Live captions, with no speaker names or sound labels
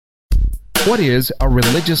What is a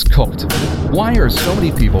religious cult? Why are so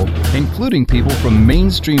many people, including people from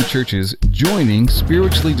mainstream churches, joining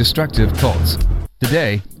spiritually destructive cults?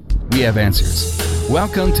 Today, we have answers.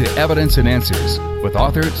 Welcome to Evidence and Answers with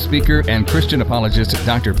author, speaker, and Christian apologist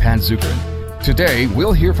Dr. Pat Zukeran. Today,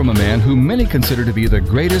 we'll hear from a man who many consider to be the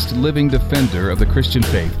greatest living defender of the Christian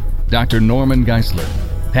faith, Dr. Norman Geisler.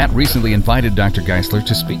 Pat recently invited Dr. Geisler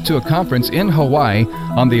to speak to a conference in Hawaii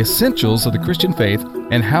on the essentials of the Christian faith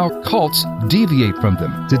and how cults deviate from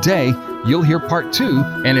them. Today, you'll hear part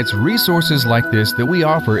 2, and it's resources like this that we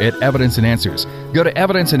offer at Evidence and Answers. Go to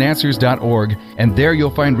evidenceandanswers.org, and there you'll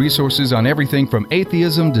find resources on everything from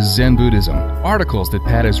atheism to Zen Buddhism, articles that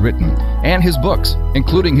Pat has written, and his books,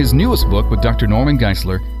 including his newest book with Dr. Norman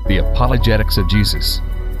Geisler, The Apologetics of Jesus.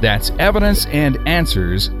 That's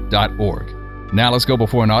evidenceandanswers.org. Now let's go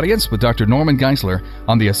before an audience with Dr. Norman Geisler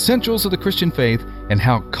on the essentials of the Christian faith and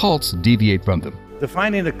how cults deviate from them.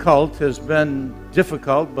 Defining a cult has been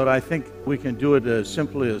difficult, but I think we can do it as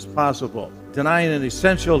simply as possible. Denying an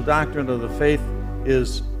essential doctrine of the faith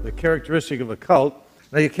is the characteristic of a cult.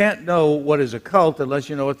 Now, you can't know what is a cult unless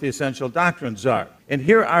you know what the essential doctrines are. And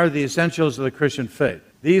here are the essentials of the Christian faith.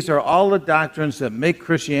 These are all the doctrines that make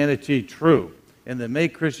Christianity true and that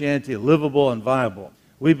make Christianity livable and viable.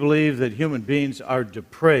 We believe that human beings are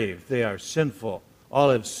depraved. They are sinful.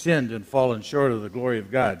 All have sinned and fallen short of the glory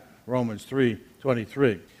of God. Romans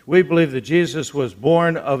 3:23. We believe that Jesus was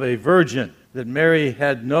born of a virgin, that Mary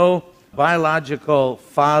had no biological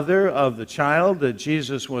father of the child, that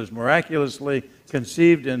Jesus was miraculously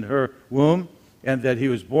conceived in her womb, and that he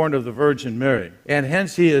was born of the Virgin Mary. And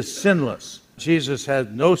hence he is sinless. Jesus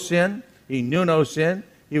had no sin. He knew no sin.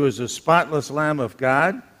 He was a spotless Lamb of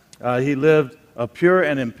God. He lived a pure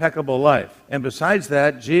and impeccable life. And besides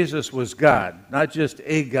that, Jesus was God, not just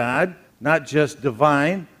a God, not just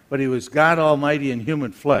divine, but he was God Almighty in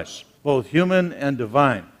human flesh, both human and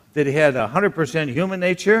divine. That he had 100% human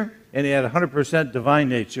nature and he had 100% divine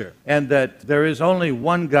nature. And that there is only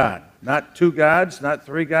one God, not two gods, not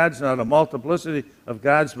three gods, not a multiplicity of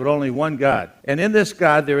gods, but only one God. And in this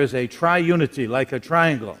God, there is a triunity, like a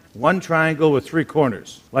triangle. One triangle with three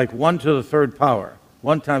corners, like 1 to the third power.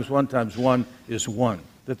 1 times 1 times 1 is 1.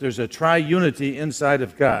 That there's a triunity inside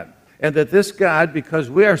of God. And that this God, because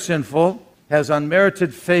we are sinful, has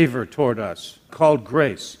unmerited favor toward us, called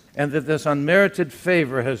grace. And that this unmerited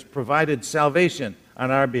favor has provided salvation on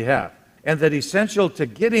our behalf. And that essential to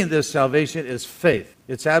getting this salvation is faith.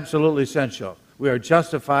 It's absolutely essential. We are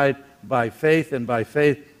justified by faith and by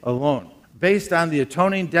faith alone. Based on the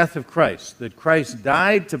atoning death of Christ, that Christ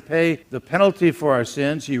died to pay the penalty for our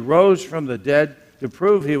sins. He rose from the dead to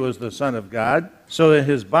prove he was the Son of God, so in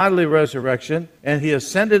his bodily resurrection, and he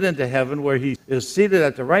ascended into heaven where he is seated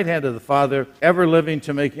at the right hand of the Father, ever living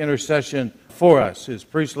to make intercession for us, his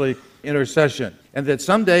priestly intercession. And that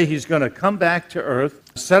someday he's going to come back to earth,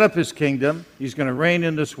 set up his kingdom, he's going to reign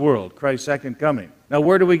in this world, Christ's second coming. Now,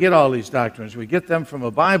 where do we get all these doctrines? We get them from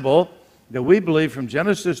a Bible that we believe from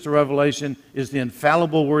Genesis to Revelation is the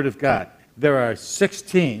infallible Word of God. There are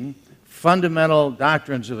 16 fundamental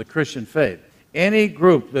doctrines of the Christian faith. Any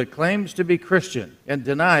group that claims to be Christian and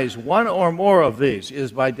denies one or more of these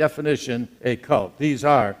is by definition a cult. These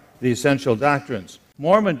are the essential doctrines.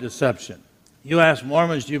 Mormon deception. You ask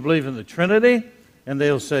Mormons, do you believe in the Trinity? And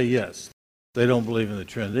they'll say yes. They don't believe in the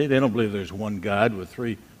Trinity. They don't believe there's one God with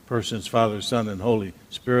three persons, Father, Son, and Holy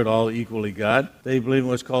Spirit, all equally God. They believe in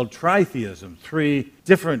what's called tritheism, three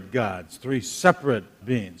different gods, three separate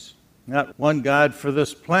beings. Not one God for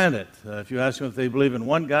this planet. If you ask them if they believe in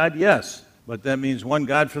one God, yes. But that means one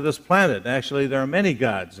God for this planet. Actually, there are many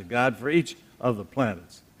gods, a God for each of the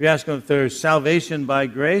planets. If you ask them if there's salvation by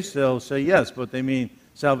grace, they'll say yes, but they mean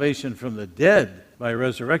salvation from the dead by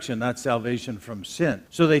resurrection, not salvation from sin.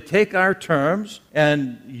 So they take our terms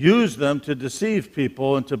and use them to deceive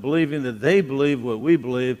people into believing that they believe what we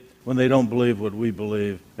believe when they don't believe what we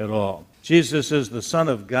believe at all. Jesus is the Son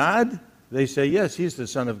of God. They say, yes, he's the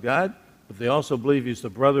Son of God, but they also believe he's the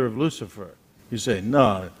brother of Lucifer. You say,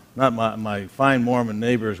 no, not my fine Mormon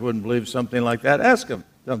neighbors wouldn't believe something like that. Ask them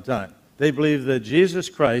sometime. They believe that Jesus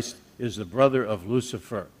Christ is the brother of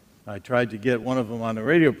Lucifer. I tried to get one of them on a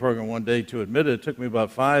radio program one day to admit it. It took me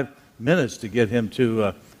about 5 minutes to get him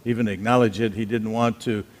to even acknowledge it. He didn't want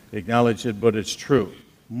to acknowledge it, but it's true.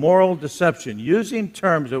 Moral deception, using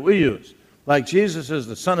terms that we use, like Jesus is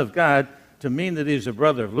the Son of God, to mean that he's a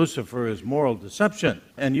brother of Lucifer is moral deception.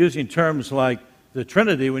 And using terms like the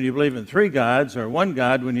Trinity when you believe in three gods, or one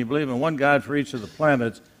God when you believe in one God for each of the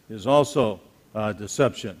planets, is also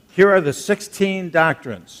deception. Here are the 16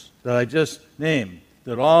 doctrines that I just named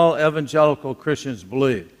that all evangelical Christians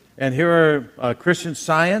believe. And here are Christian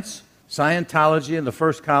Science Scientology in the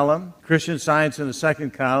first column, Christian Science in the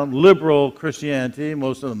second column, liberal Christianity,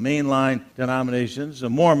 most of the mainline denominations, the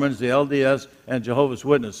Mormons, the LDS, and Jehovah's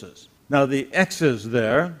Witnesses. Now the X's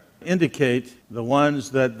there indicate the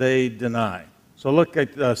ones that they deny. So look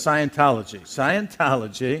at Scientology.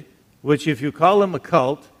 Scientology, which if you call them a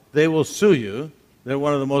cult, they will sue you. They're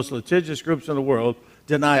one of the most litigious groups in the world,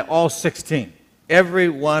 deny all 16. Every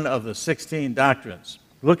one of the 16 doctrines.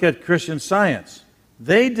 Look at Christian Science.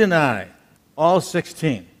 They deny all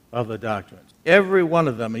 16 of the doctrines. Every one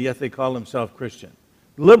of them, and yet they call themselves Christian.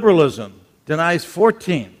 Liberalism denies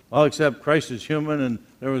 14, all except Christ is human and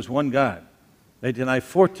there was one God. They deny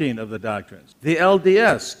 14 of the doctrines. The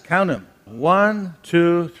LDS, count them. 1,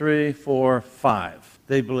 2, 3, 4, 5.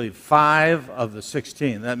 They believe 5 of the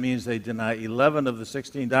 16. That means they deny 11 of the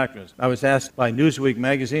 16 doctrines. I was asked by Newsweek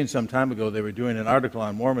magazine some time ago, they were doing an article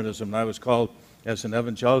on Mormonism, and I was called as an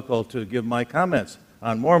evangelical to give my comments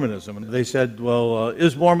on Mormonism. And they said, well,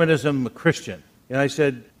 is Mormonism Christian? And I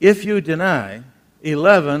said, if you deny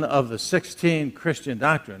 11 of the 16 Christian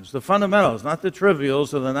doctrines, the fundamentals, not the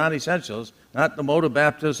trivials or the non-essentials, not the mode of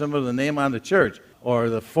baptism or the name on the church or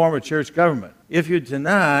the form of church government. If you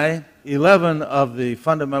deny 11 of the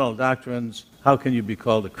fundamental doctrines, how can you be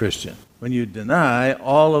called a Christian? When you deny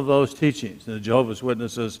all of those teachings, and the Jehovah's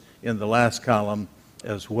Witnesses in the last column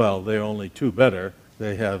as well, they're only 2 better.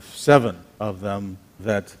 They have 7 of them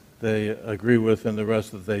that they agree with and the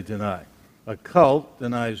rest that they deny. A cult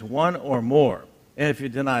denies 1 or more. And if you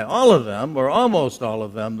deny all of them, or almost all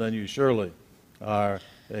of them, then you surely are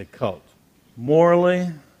a cult. Morally,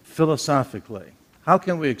 philosophically, how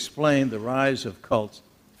can we explain the rise of cults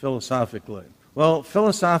philosophically? Well,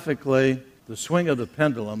 philosophically, the swing of the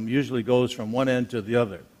pendulum usually goes from one end to the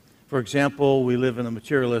other. For example, we live in a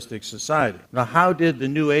materialistic society. Now, how did the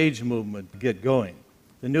New Age movement get going?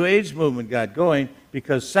 The New Age movement got going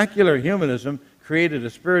because secular humanism created a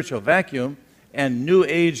spiritual vacuum, and New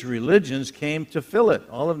Age religions came to fill it.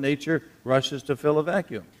 All of nature rushes to fill a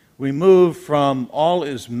vacuum. We move from all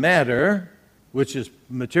is matter, which is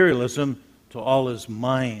materialism, to all is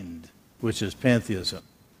mind, which is pantheism.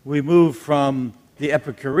 We move from the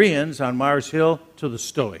Epicureans on Mars Hill to the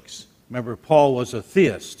Stoics. Remember, Paul was a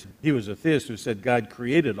theist. He was a theist who said God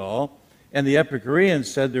created all, and the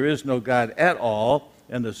Epicureans said there is no God at all,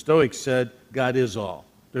 and the Stoics said God is all.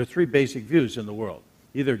 There are 3 basic views in the world.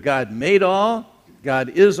 Either God made all, God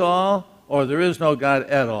is all, or there is no God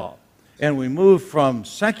at all. And we move from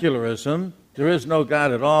secularism, there is no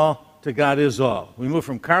God at all, to God is all. We move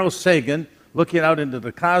from Carl Sagan looking out into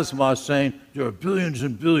the cosmos saying there are billions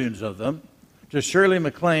and billions of them, to Shirley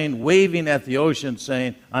MacLaine waving at the ocean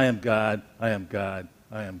saying, I am God, I am God,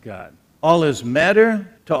 I am God. All is matter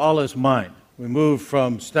to all is mind. We move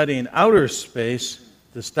from studying outer space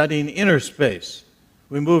to studying inner space.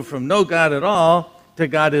 We move from no God at all to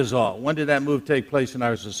God is all. When did that move take place in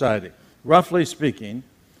our society? Roughly speaking,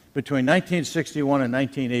 between 1961 and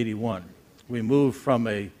 1981, we moved from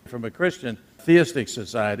a Christian theistic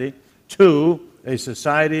society to a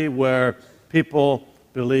society where people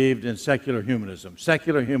believed in secular humanism.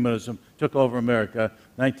 Secular humanism took over America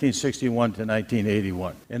 1961 to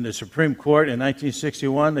 1981. In the Supreme Court in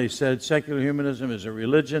 1961, they said secular humanism is a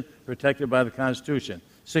religion protected by the Constitution.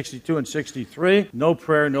 62 and 63, no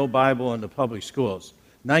prayer, no Bible in the public schools.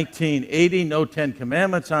 1980, no 10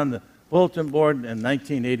 Commandments on the bulletin board. And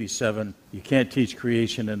 1987, you can't teach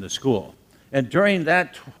creation in the school. And during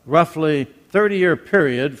that roughly 30-year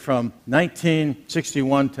period from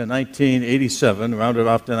 1961 to 1987, rounded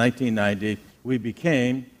off to 1990, we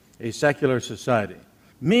became a secular society.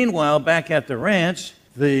 Meanwhile, back at the ranch,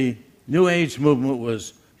 the New Age movement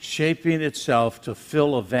was shaping itself to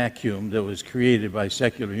fill a vacuum that was created by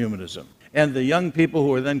secular humanism. And the young people who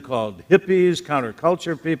were then called hippies,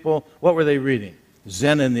 counterculture people, what were they reading?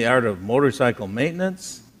 Zen and the Art of Motorcycle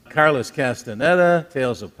Maintenance, Carlos Castaneda,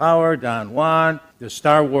 Tales of Power, Don Juan. The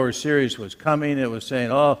Star Wars series was coming. It was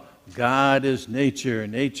saying, oh, God is nature,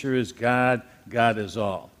 nature is God, God is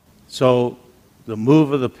all. So the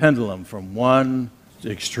move of the pendulum from one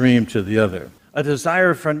extreme to the other. A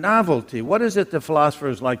desire for novelty. What is it that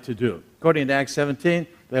philosophers like to do? According to Acts 17,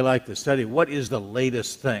 they like to study what is the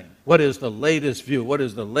latest thing? What is the latest view? What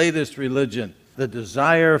is the latest religion? The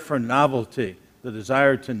desire for novelty, the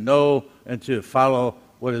desire to know and to follow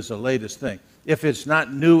what is the latest thing. If it's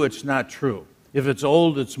not new, it's not true. If it's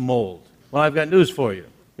old, it's mold. Well, I've got news for you.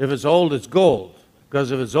 If it's old, it's gold.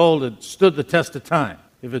 Because if it's old, it stood the test of time.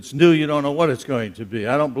 If it's new, you don't know what it's going to be.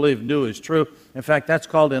 I don't believe new is true. In fact, that's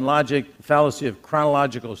called in logic the fallacy of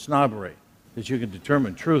chronological snobbery, that you can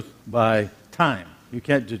determine truth by time. You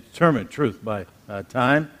can't determine truth by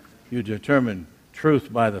time. You determine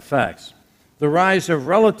truth by the facts. The rise of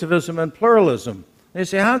relativism and pluralism. They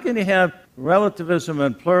say, how can you have relativism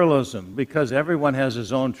and pluralism? Because everyone has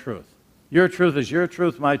his own truth. Your truth is your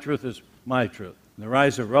truth, my truth is my truth. The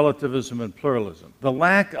rise of relativism and pluralism. The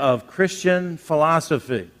lack of Christian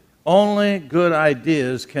philosophy. Only good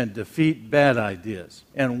ideas can defeat bad ideas.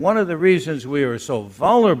 And one of the reasons we are so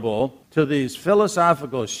vulnerable to these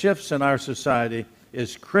philosophical shifts in our society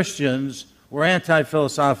is Christians were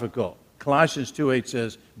anti-philosophical. Colossians 2:8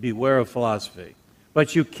 says, beware of philosophy.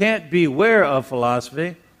 But you can't beware of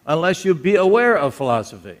philosophy unless you be aware of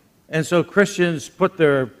philosophy. And so Christians put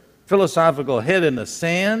their philosophical head in the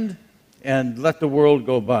sand and let the world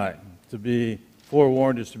go by. To be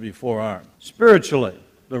forewarned is to be forearmed. Spiritually,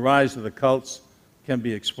 the rise of the cults can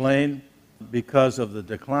be explained because of the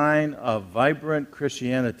decline of vibrant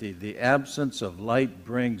Christianity. The absence of light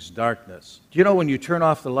brings darkness. Do you know when you turn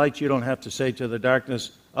off the light, you don't have to say to the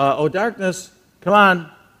darkness, oh, darkness, come on,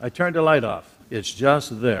 I turned the light off. It's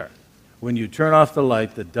just there. When you turn off the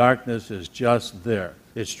light, the darkness is just there.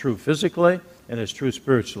 It's true physically and it's true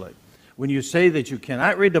spiritually. When you say that you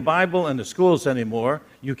cannot read the Bible in the schools anymore,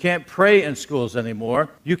 you can't pray in schools anymore,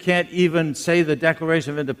 you can't even say the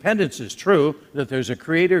Declaration of Independence is true, that there's a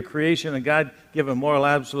creator, creation, and God-given moral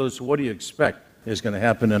absolutes, what do you expect is going to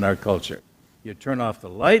happen in our culture? You turn off the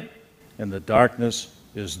light, and the darkness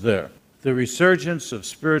is there. The resurgence of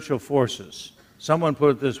spiritual forces. Someone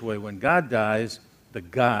put it this way, when God dies, the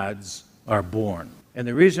gods are born. And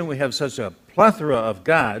the reason we have such a plethora of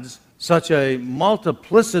gods, such a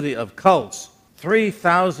multiplicity of cults,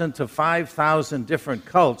 3,000 to 5,000 different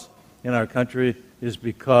cults in our country, is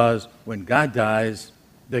because when God dies,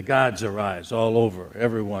 the gods arise all over.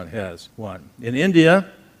 Everyone has one. In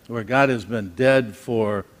India, where God has been dead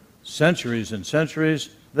for centuries and centuries,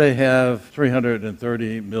 they have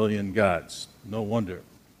 330 million gods. No wonder.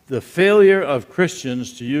 The failure of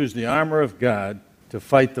Christians to use the armor of God to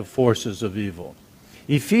fight the forces of evil.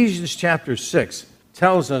 Ephesians chapter 6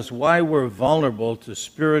 tells us why we're vulnerable to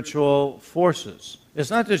spiritual forces. It's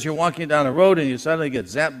not that you're walking down a road and you suddenly get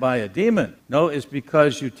zapped by a demon. No, it's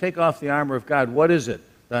because you take off the armor of God. What is it?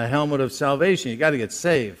 The helmet of salvation. You got to get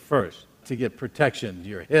saved first to get protection.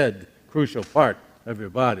 Your head, crucial part of your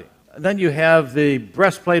body. And then you have the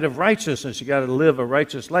breastplate of righteousness. You got to live a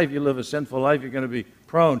righteous life. You live a sinful life, you're going to be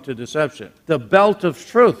prone to deception. The belt of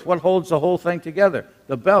truth. What holds the whole thing together?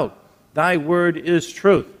 The belt. Thy word is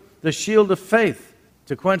truth. The shield of faith,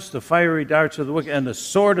 to quench the fiery darts of the wicked, and the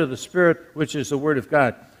sword of the Spirit, which is the Word of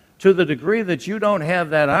God. To the degree that you don't have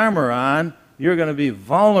that armor on, you're going to be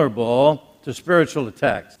vulnerable to spiritual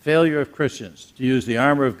attacks. Failure of Christians to use the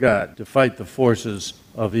armor of God to fight the forces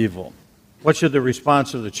of evil. What should the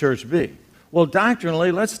response of the church be? Well,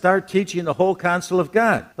 doctrinally, let's start teaching the whole counsel of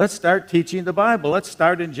God. Let's start teaching the Bible. Let's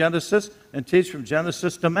start in Genesis and teach from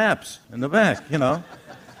Genesis to maps in the back,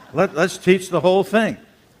 Let's teach the whole thing.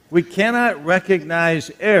 We cannot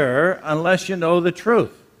recognize error unless you know the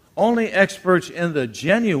truth. Only experts in the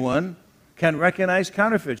genuine can recognize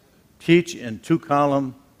counterfeits. Teach in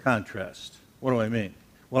two-column contrast. What do I mean?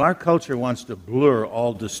 Well, our culture wants to blur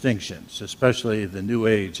all distinctions, especially the New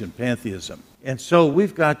Age and pantheism. And so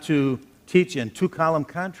we've got to teach in two-column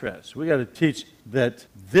contrast. We've got to teach that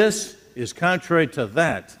this is contrary to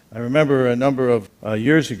that. I remember a number of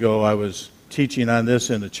years ago I was teaching on this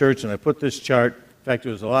in the church, and I put this chart. In fact,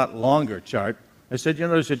 it was a lot longer chart. I said,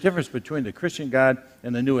 there's a difference between the Christian God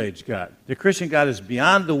and the New Age God. The Christian God is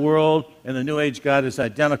beyond the world, and the New Age God is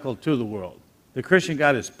identical to the world. The Christian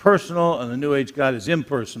God is personal, and the New Age God is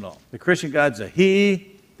impersonal. The Christian God's a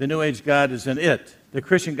he, the New Age God is an it. The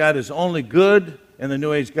Christian God is only good, and the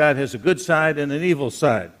New Age God has a good side and an evil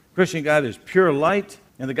side. Christian God is pure light,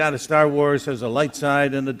 and the God of Star Wars has a light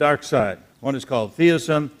side and a dark side. One is called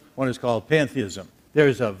theism, one is called pantheism.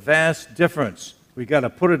 There's a vast difference. We've got to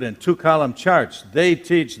put it in two-column charts. They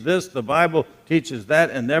teach this, the Bible teaches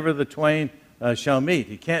that, and never the twain shall meet.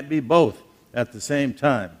 You can't be both at the same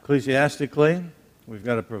time. Ecclesiastically, we've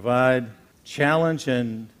got to provide challenge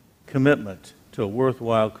and commitment to a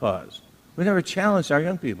worthwhile cause. We never challenged our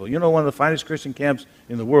young people. One of the finest Christian camps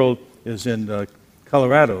in the world is in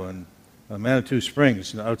Colorado, in Manitou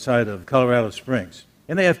Springs, outside of Colorado Springs.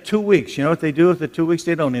 And they have 2 weeks. You know what they do with the 2 weeks?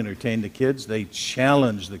 They don't entertain the kids. They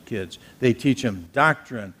challenge the kids. They teach them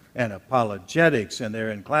doctrine and apologetics, and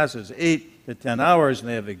they're in classes 8 to 10 hours, and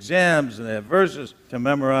they have exams, and they have verses to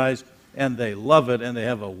memorize, and they love it, and they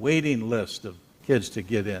have a waiting list of kids to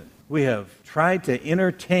get in. We have tried to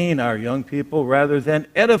entertain our young people rather than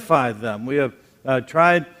edify them. We have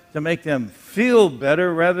tried to make them feel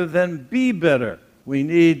better rather than be better. We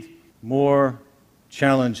need more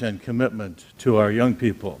challenge and commitment to our young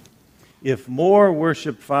people. If more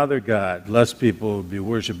worshiped Father God, less people would be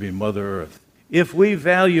worshiping Mother Earth. If we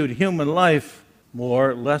valued human life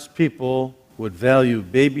more, less people would value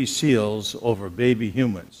baby seals over baby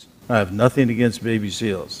humans. I have nothing against baby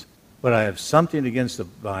seals, but I have something against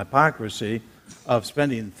the hypocrisy of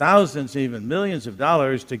spending thousands, even millions of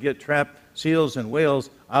dollars to get trapped seals and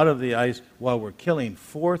whales out of the ice while we're killing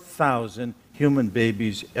 4,000 human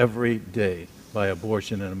babies every day by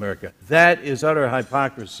abortion in America. That is utter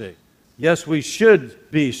hypocrisy. Yes, we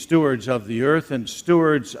should be stewards of the earth and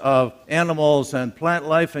stewards of animals and plant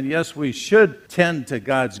life, and yes, we should tend to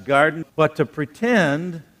God's garden, but to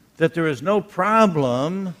pretend that there is no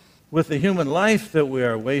problem with the human life that we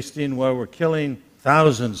are wasting while we're killing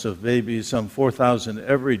thousands of babies, some 4,000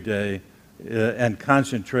 every day, and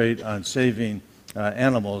concentrate on saving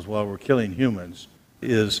animals while we're killing humans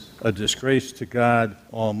is a disgrace to God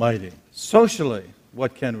Almighty. Socially,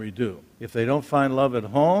 what can we do? If they don't find love at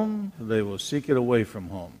home, they will seek it away from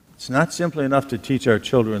home. It's not simply enough to teach our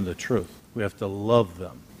children the truth. We have to love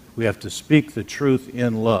them. We have to speak the truth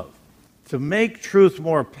in love. To make truth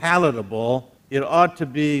more palatable, it ought to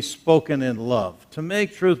be spoken in love. To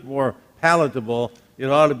make truth more palatable, it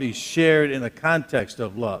ought to be shared in a context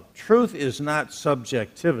of love. Truth is not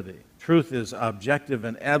subjectivity. Truth is objective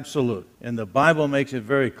and absolute. And the Bible makes it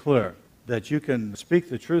very clear that you can speak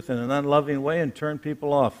the truth in an unloving way and turn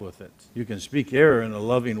people off with it. You can speak error in a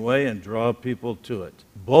loving way and draw people to it.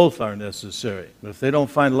 Both are necessary. But if they don't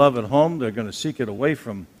find love at home, they're going to seek it away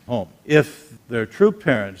from home. If their true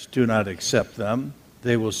parents do not accept them,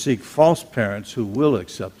 they will seek false parents who will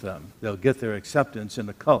accept them. They'll get their acceptance in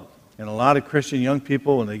a cult. And a lot of Christian young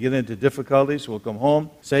people, when they get into difficulties, will come home,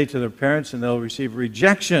 say to their parents, and they'll receive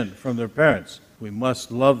rejection from their parents. We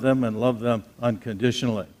must love them and love them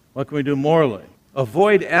unconditionally. What can we do morally?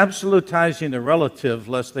 Avoid absolutizing the relative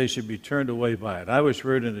lest they should be turned away by it. I was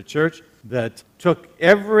reared in a church that took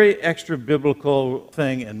every extra biblical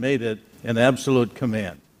thing and made it an absolute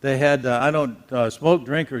command. They had, I don't smoke,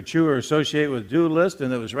 drink, or chew or associate with do list,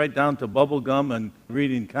 and it was right down to bubble gum and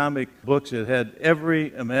reading comic books. It had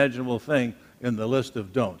every imaginable thing in the list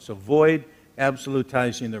of don'ts. Avoid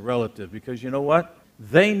absolutizing the relative, because you know what?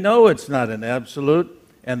 They know it's not an absolute,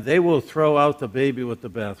 and they will throw out the baby with the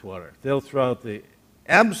bathwater. They'll throw out the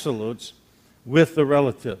absolutes with the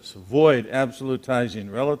relatives. Avoid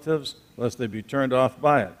absolutizing relatives, lest they be turned off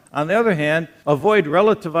by it. On the other hand, avoid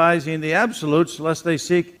relativizing the absolutes, lest they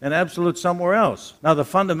seek an absolute somewhere else. Now, the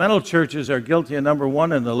fundamental churches are guilty of number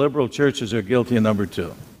one, and the liberal churches are guilty of number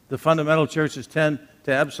two. The fundamental churches tend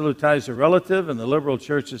to absolutize the relative, and the liberal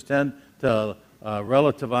churches tend to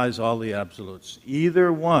relativize all the absolutes.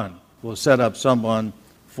 Either one will set up someone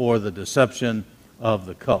for the deception of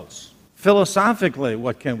the cults. Philosophically,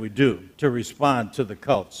 what can we do to respond to the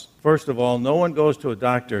cults? First of all, no one goes to a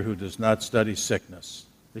doctor who does not study sickness.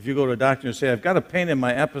 If you go to a doctor and say, I've got a pain in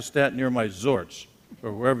my epistat near my Zorch,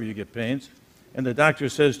 or wherever you get pains, and the doctor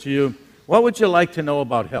says to you, what would you like to know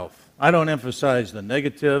about health? I don't emphasize the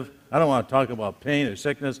negative. I don't want to talk about pain or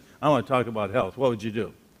sickness. I want to talk about health. What would you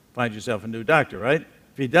do? Find yourself a new doctor, right?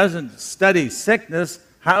 If he doesn't study sickness,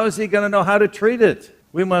 how is he going to know how to treat it?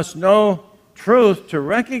 We must know truth to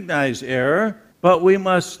recognize error, but we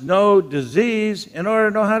must know disease in order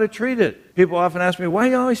to know how to treat it. People often ask me, why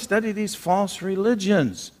do you always study these false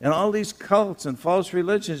religions and all these cults and false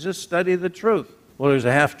religions? Just study the truth. Well, there's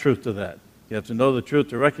a half-truth to that. You have to know the truth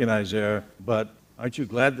to recognize error, but aren't you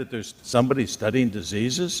glad that there's somebody studying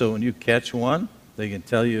diseases so when you catch one, they can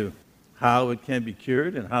tell you how it can be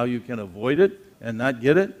cured and how you can avoid it and not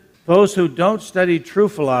get it? Those who don't study true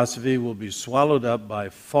philosophy will be swallowed up by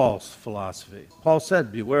false philosophy. Paul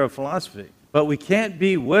said, beware of philosophy. But we can't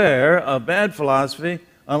beware of bad philosophy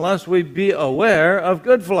unless we be aware of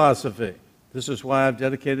good philosophy. This is why I've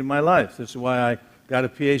dedicated my life. This is why I got a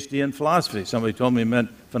PhD in philosophy. Somebody told me it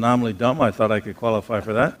meant phenomenally dumb. I thought I could qualify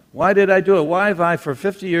for that. Why did I do it? Why have I, for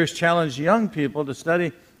 50 years, challenged young people to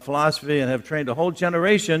study philosophy and have trained a whole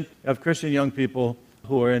generation of Christian young people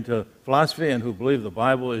who are into philosophy and who believe the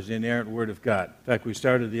Bible is the inerrant Word of God. In fact, we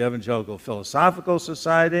started the Evangelical Philosophical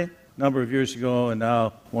Society a number of years ago, and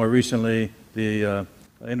now, more recently, the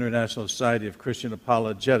International Society of Christian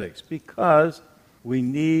Apologetics, because we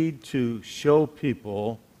need to show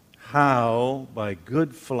people how, by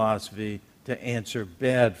good philosophy, to answer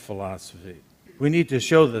bad philosophy. We need to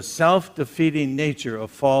show the self-defeating nature of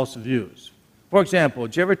false views. For example,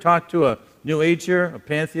 did you ever talk to a New Ager, a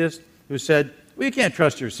pantheist, who said, well, you can't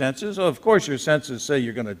trust your senses. Oh, of course your senses say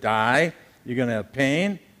you're going to die, you're going to have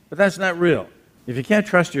pain, but that's not real. If you can't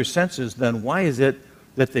trust your senses, then why is it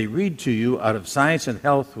that they read to you out of Science and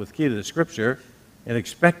Health with Key to the Scripture and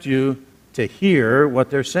expect you to hear what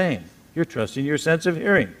they're saying? You're trusting your sense of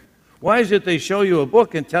hearing. Why is it they show you a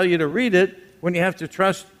book and tell you to read it when you have to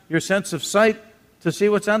trust your sense of sight to see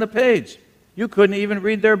what's on the page? You couldn't even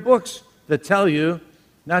read their books that tell you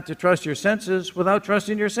not to trust your senses without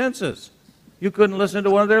trusting your senses. You couldn't listen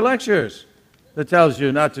to one of their lectures that tells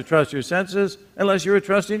you not to trust your senses unless you were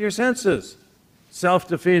trusting your senses.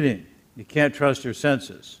 Self-defeating. You can't trust your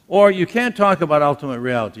senses. Or you can't talk about ultimate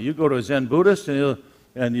reality. You go to a Zen Buddhist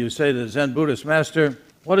and you say to the Zen Buddhist master,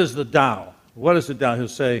 what is the Tao? What is the Tao? He'll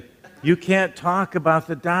say, you can't talk about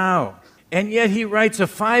the Tao. And yet he writes a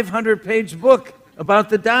 500-page book about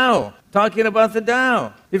the Tao, talking about the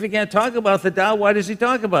Tao. If he can't talk about the Tao, why does he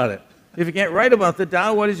talk about it? If he can't write about the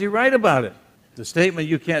Tao, why does he write about it? The statement,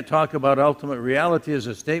 you can't talk about ultimate reality, is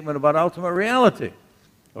a statement about ultimate reality.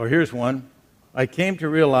 Or here's one. I came to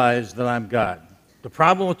realize that I'm God. The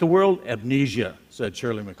problem with the world? Amnesia, said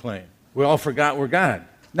Shirley MacLaine. We all forgot we're God.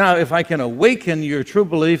 Now, if I can awaken your true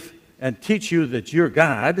belief and teach you that you're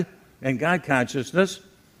God and God consciousness,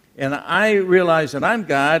 and I realize that I'm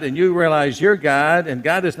God, and you realize you're God, and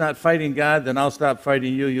God is not fighting God, then I'll stop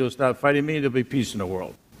fighting you, you'll stop fighting me, there'll be peace in the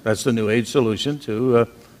world. That's the New Age solution to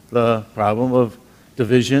the problem of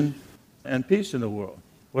division and peace in the world.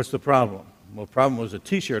 What's the problem? Well, the problem was a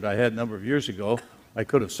T-shirt I had a number of years ago. I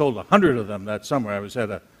could have sold 100 of them that summer. I was at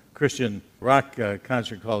a Christian rock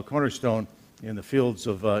concert called Cornerstone in the fields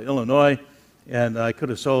of Illinois, and I could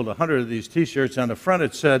have sold 100 of these T-shirts. On the front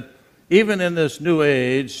it said, even in this new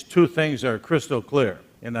age, two things are crystal clear.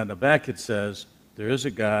 And on the back it says, there is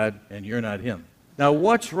a God and you're not him. Now,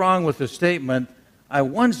 what's wrong with the statement, I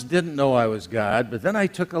once didn't know I was God, but then I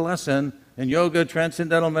took a lesson in yoga,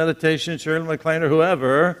 transcendental meditation, Shirley MacLaine or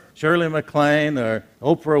whoever, Shirley MacLaine or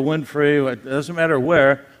Oprah Winfrey, it doesn't matter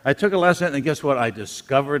where, I took a lesson and guess what? I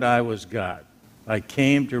discovered I was God. I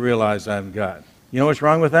came to realize I'm God. You know what's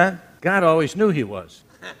wrong with that? God always knew he was.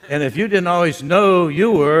 And if you didn't always know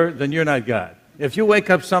you were, then you're not God. If you wake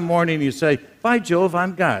up some morning and you say, by Jove,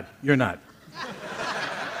 I'm God, you're not.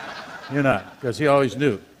 You're not, because he always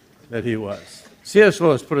knew that he was. C.S.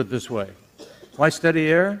 Lewis put it this way. Why study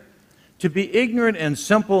air? To be ignorant and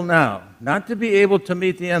simple now, not to be able to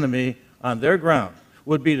meet the enemy on their ground,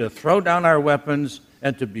 would be to throw down our weapons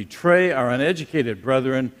and to betray our uneducated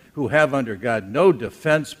brethren who have under God no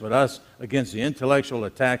defense but us against the intellectual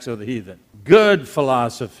attacks of the heathen. Good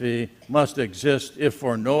philosophy must exist if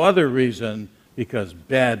for no other reason, because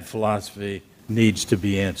bad philosophy needs to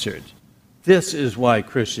be answered. This is why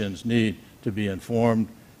Christians need to be informed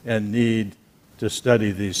and need to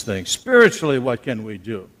study these things. Spiritually, what can we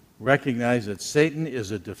do? Recognize that Satan is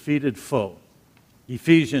a defeated foe.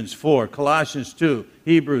 Ephesians 4, Colossians 2,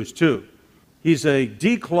 Hebrews 2. He's a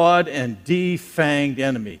declawed and defanged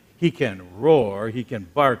enemy. He can roar, he can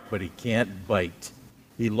bark, but he can't bite.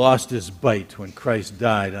 He lost his bite when Christ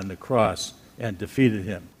died on the cross and defeated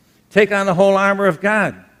him. Take on the whole armor of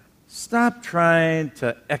God. Stop trying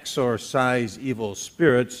to exorcise evil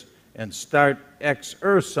spirits and start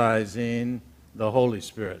exorcising the Holy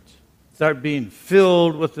Spirit. Start being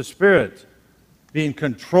filled with the Spirit, being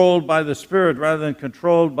controlled by the Spirit rather than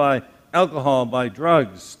controlled by alcohol, by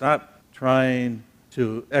drugs. Stop trying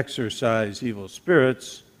to exorcise evil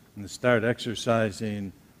spirits and start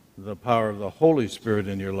exercising the power of the Holy Spirit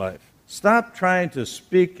in your life. Stop trying to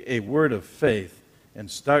speak a word of faith and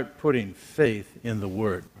start putting faith in the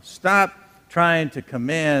Word. Stop trying to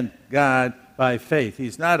command God by faith.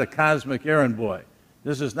 He's not a cosmic errand boy.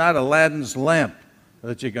 This is not Aladdin's lamp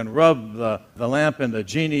that you can rub the lamp and the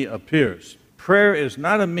genie appears. Prayer is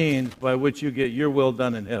not a means by which you get your will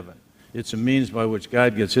done in heaven. It's a means by which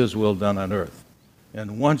God gets his will done on earth.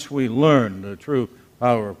 And once we learn the true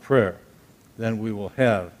power of prayer, then we will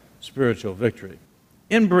have spiritual victory.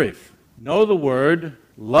 In brief, know the Word,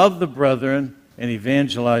 love the brethren, and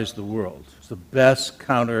evangelize the world. It's the best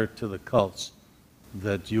counter to the cults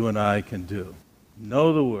that you and I can do.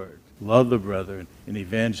 Know the Word, love the brethren, and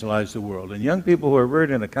evangelize the world. And young people who are reared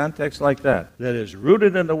in a context like that, that is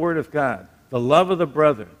rooted in the Word of God, the love of the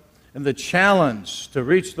brethren, and the challenge to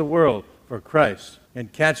reach the world for Christ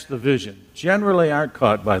and catch the vision, generally aren't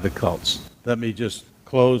caught by the cults. Let me just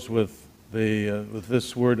close with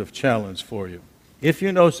this word of challenge for you. If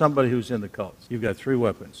you know somebody who's in the cults, you've got three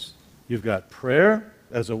weapons. You've got prayer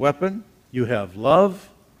as a weapon, you have love,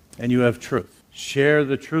 and you have truth. Share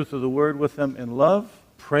the truth of the Word with them in love.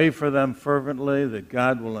 Pray for them fervently that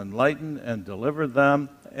God will enlighten and deliver them,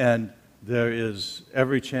 and there is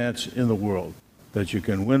every chance in the world that you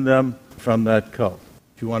can win them from that cult.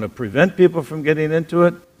 If you want to prevent people from getting into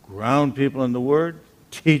it, ground people in the Word,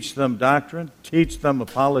 teach them doctrine, teach them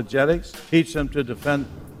apologetics, teach them to defend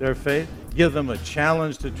their faith, give them a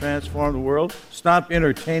challenge to transform the world, stop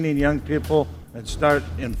entertaining young people and start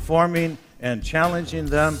informing and challenging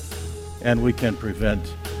them, and we can prevent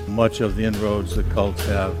much of the inroads that cults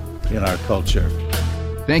have in our culture.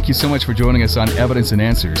 Thank you so much for joining us on Evidence and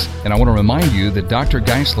Answers. And I want to remind you that Dr.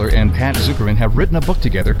 Geisler and Pat Zuckerman have written a book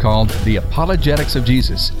together called The Apologetics of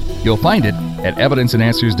Jesus. You'll find it at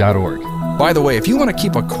evidenceandanswers.org. By the way, if you want to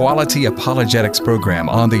keep a quality apologetics program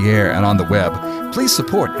on the air and on the web, please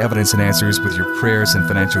support Evidence and Answers with your prayers and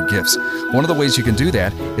financial gifts. One of the ways you can do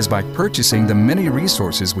that is by purchasing the many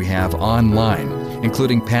resources we have online,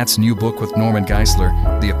 including Pat's new book with Norman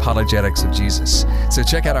Geisler, The Apologetics of Jesus. So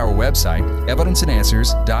check out our website,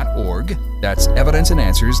 evidenceandanswers.org. That's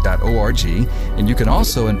evidenceandanswers.org. And you can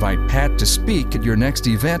also invite Pat to speak at your next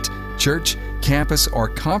event, church, campus, or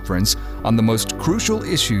conference on the most crucial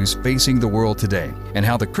issues facing the world today and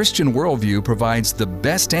how the Christian worldview provides the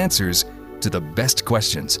best answers to the best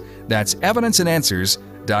questions. That's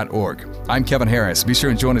evidenceandanswers.org. I'm Kevin Harris. Be sure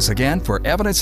and join us again for Evidence